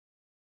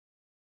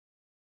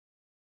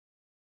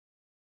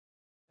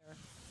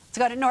Let's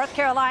go to North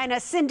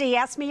Carolina. Cindy,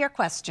 ask me your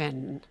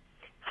question.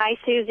 Hi,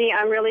 Suze.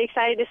 I'm really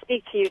excited to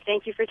speak to you.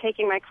 Thank you for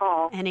taking my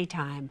call.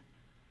 Anytime.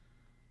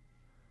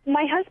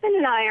 My husband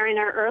and I are in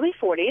our early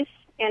 40s,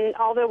 and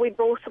although we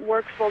both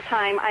work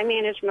full-time, I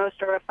manage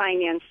most of our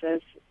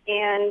finances.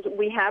 And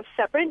we have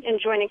separate and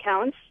joint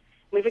accounts.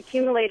 We've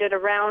accumulated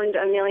around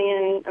 $1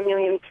 million, $1.3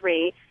 million,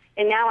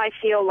 and now I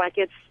feel like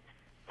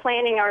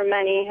planning our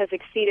money has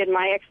exceeded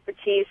my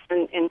expertise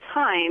and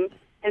time,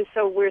 and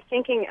so we're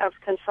thinking of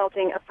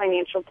consulting a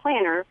financial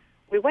planner.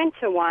 We went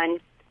to one,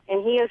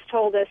 and he has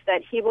told us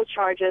that he will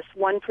charge us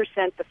 1%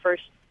 the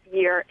first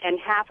year and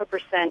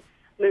 0.5%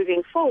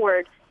 moving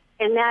forward,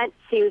 and that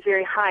seems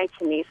very high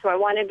to me. So I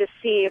wanted to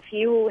see if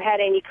you had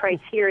any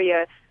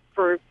criteria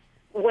for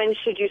when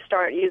should you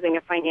start using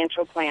a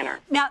financial planner?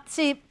 Now,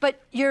 see, but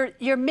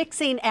you're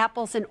mixing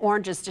apples and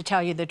oranges, to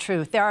tell you the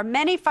truth. There are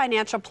many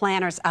financial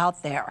planners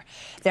out there.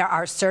 There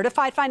are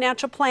certified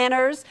financial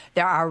planners.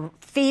 There are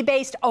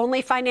fee-based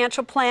only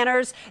financial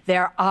planners.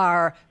 There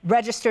are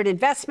registered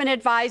investment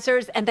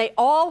advisors, and they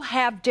all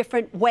have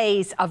different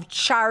ways of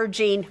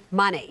charging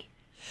money.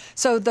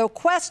 So the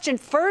question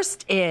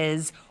first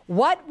is,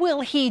 what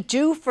will he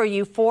do for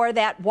you for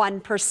that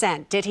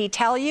 1%? Did he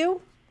tell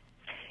you?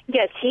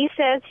 Yes, he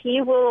says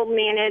he will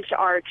manage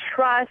our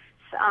trusts,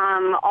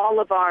 all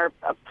of our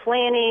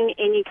planning,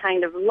 any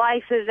kind of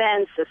life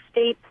events,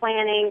 estate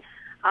planning,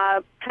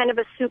 kind of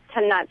a soup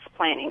to nuts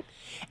planning.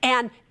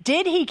 And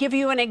did he give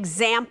you an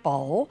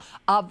example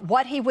of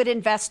what he would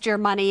invest your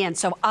money in?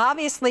 So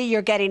obviously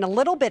you're getting a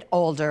little bit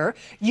older.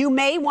 You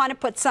may want to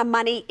put some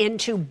money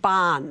into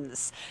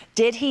bonds.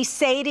 Did he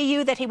say to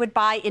you that he would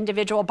buy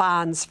individual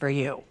bonds for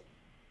you?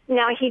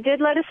 Now, he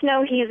did let us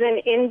know he's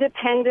an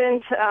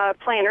independent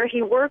planner.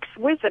 He works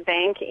with the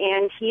bank,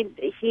 and he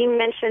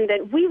mentioned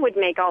that we would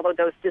make all of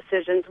those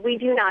decisions. We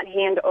do not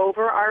hand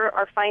over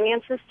our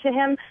finances to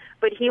him,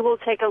 but he will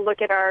take a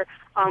look at our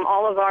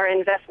all of our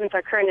investments,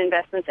 our current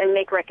investments, and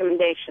make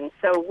recommendations.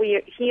 So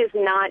he is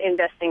not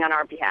investing on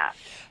our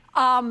behalf.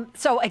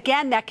 So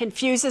again, that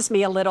confuses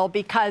me a little,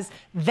 because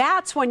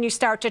that's when you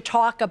start to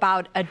talk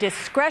about a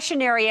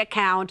discretionary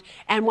account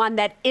and one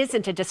that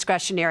isn't a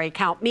discretionary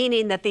account,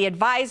 meaning that the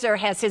advisor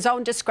has his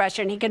own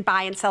discretion. He can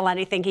buy and sell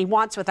anything he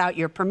wants without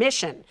your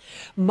permission.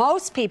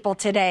 Most people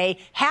today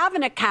have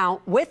an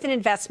account with an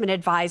investment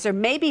advisor,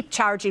 maybe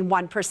charging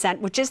 1%,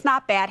 which is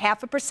not bad.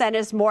 0.5%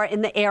 is more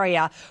in the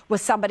area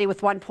with somebody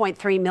with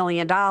 $1.3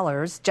 million,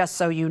 just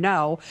so you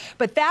know.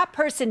 But that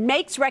person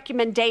makes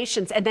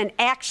recommendations and then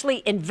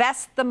actually invests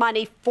the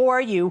money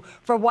for you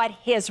for what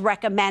his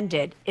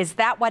recommended. Is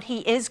that what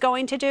he is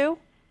going to do?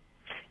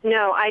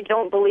 No, I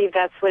don't believe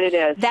that's what it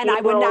is. Then I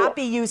would not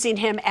be using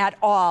him at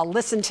all.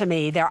 Listen to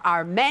me. There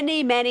are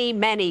many, many,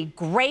 many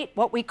great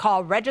what we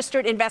call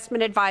registered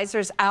investment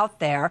advisors out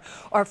there,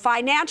 or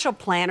financial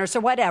planners or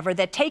whatever,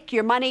 that take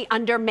your money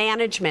under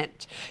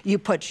management. You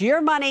put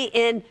your money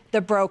in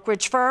the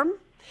brokerage firm.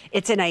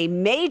 It's in a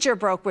major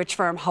brokerage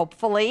firm,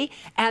 hopefully,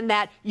 and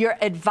that your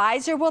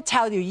advisor will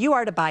tell you, you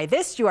are to buy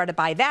this, you are to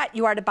buy that,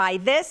 you are to buy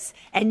this,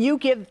 and you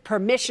give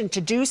permission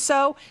to do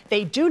so.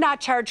 They do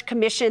not charge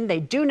commission. They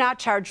do not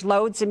charge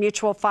loads in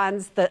mutual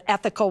funds, the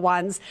ethical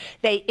ones.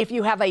 If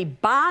you have a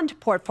bond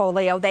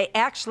portfolio, they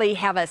actually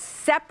have a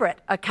separate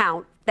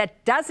account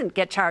that doesn't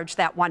get charged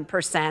that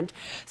 1%.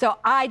 So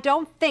I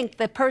don't think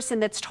the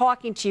person that's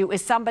talking to you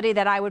is somebody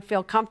that I would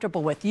feel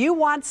comfortable with. You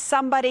want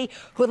somebody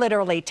who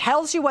literally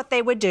tells you what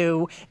they would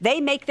do.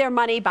 They make their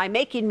money by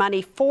making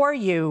money for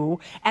you,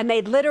 and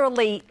they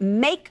literally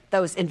make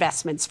those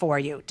investments for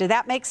you. Did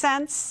that make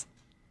sense?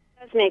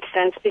 It does make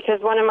sense, because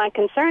one of my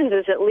concerns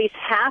is at least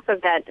half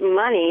of that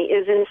money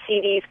is in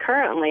CDs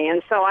currently,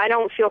 and so I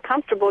don't feel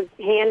comfortable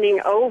handing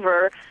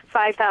over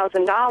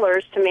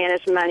 $5,000 to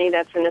manage money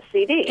that's in a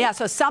CD. Yeah,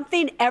 so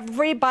something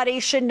everybody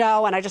should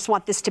know, and I just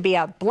want this to be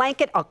a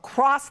blanket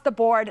across the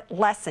board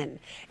lesson.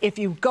 If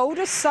you go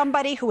to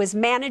somebody who is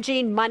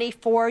managing money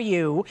for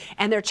you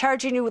and they're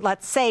charging you,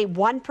 let's say,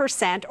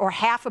 1% or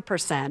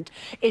 0.5%,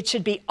 it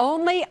should be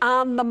only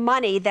on the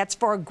money that's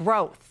for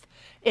growth.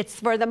 It's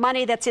for the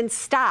money that's in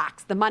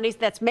stocks, the money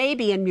that's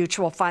maybe in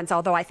mutual funds,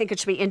 although I think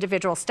it should be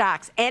individual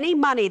stocks. Any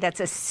money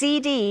that's a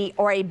CD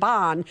or a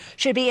bond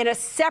should be in a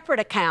separate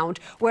account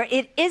where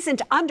it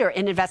isn't under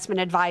an investment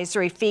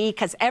advisory fee,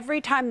 because every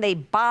time they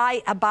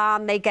buy a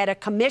bond, they get a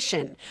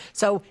commission.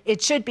 So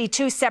it should be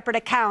two separate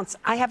accounts.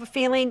 I have a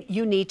feeling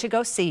you need to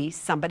go see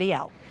somebody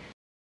else.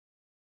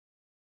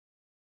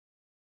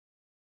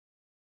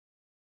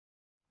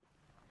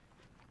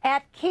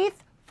 At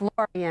Keith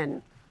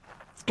Florian.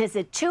 Is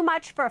it too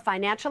much for a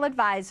financial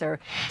advisor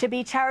to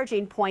be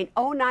charging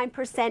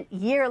 0.09%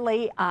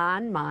 yearly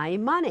on my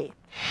money?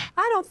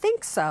 I don't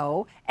think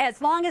so,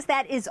 as long as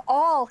that is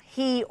all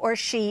he or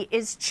she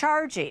is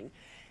charging.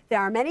 There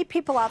are many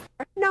people out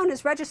there, known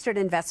as registered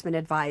investment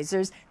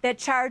advisors, that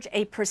charge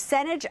a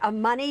percentage of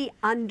money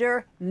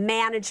under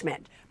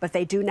management, but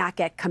they do not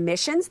get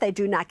commissions. They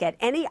do not get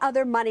any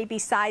other money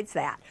besides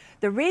that.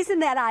 The reason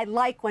that I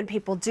like when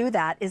people do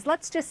that is,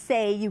 let's just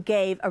say you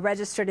gave a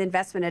registered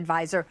investment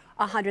advisor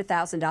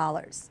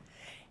 $100,000.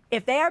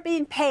 if they are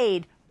being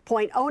paid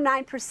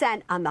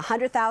 0.09% on the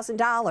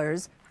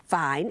 $100,000,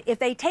 fine. If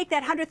they take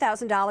that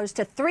 $100,000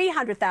 to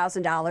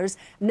 $300,000,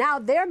 now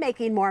they're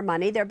making more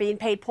money. They're being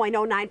paid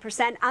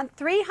 0.09% on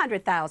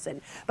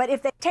 $300,000. But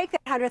if they take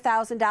that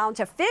 $100,000 down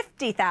to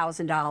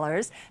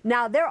 $50,000,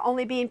 now they're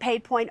only being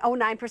paid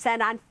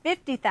 0.09% on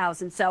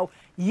 $50,000. So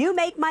you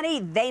make money,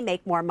 they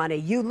make more money.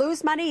 You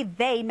lose money,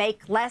 they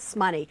make less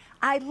money.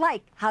 I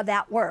like how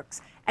that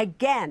works.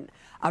 Again,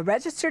 a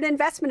registered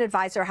investment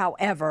advisor,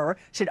 however,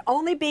 should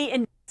only be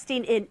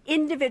investing in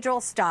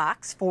individual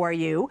stocks for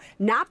you,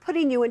 not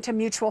putting you into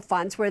mutual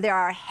funds where there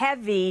are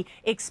heavy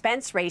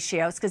expense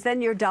ratios, because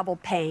then you're double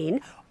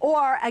paying.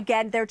 Or,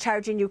 again, they're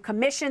charging you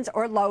commissions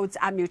or loads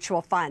on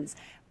mutual funds.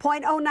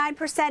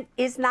 0.09%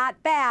 is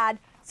not bad,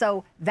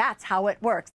 so that's how it works.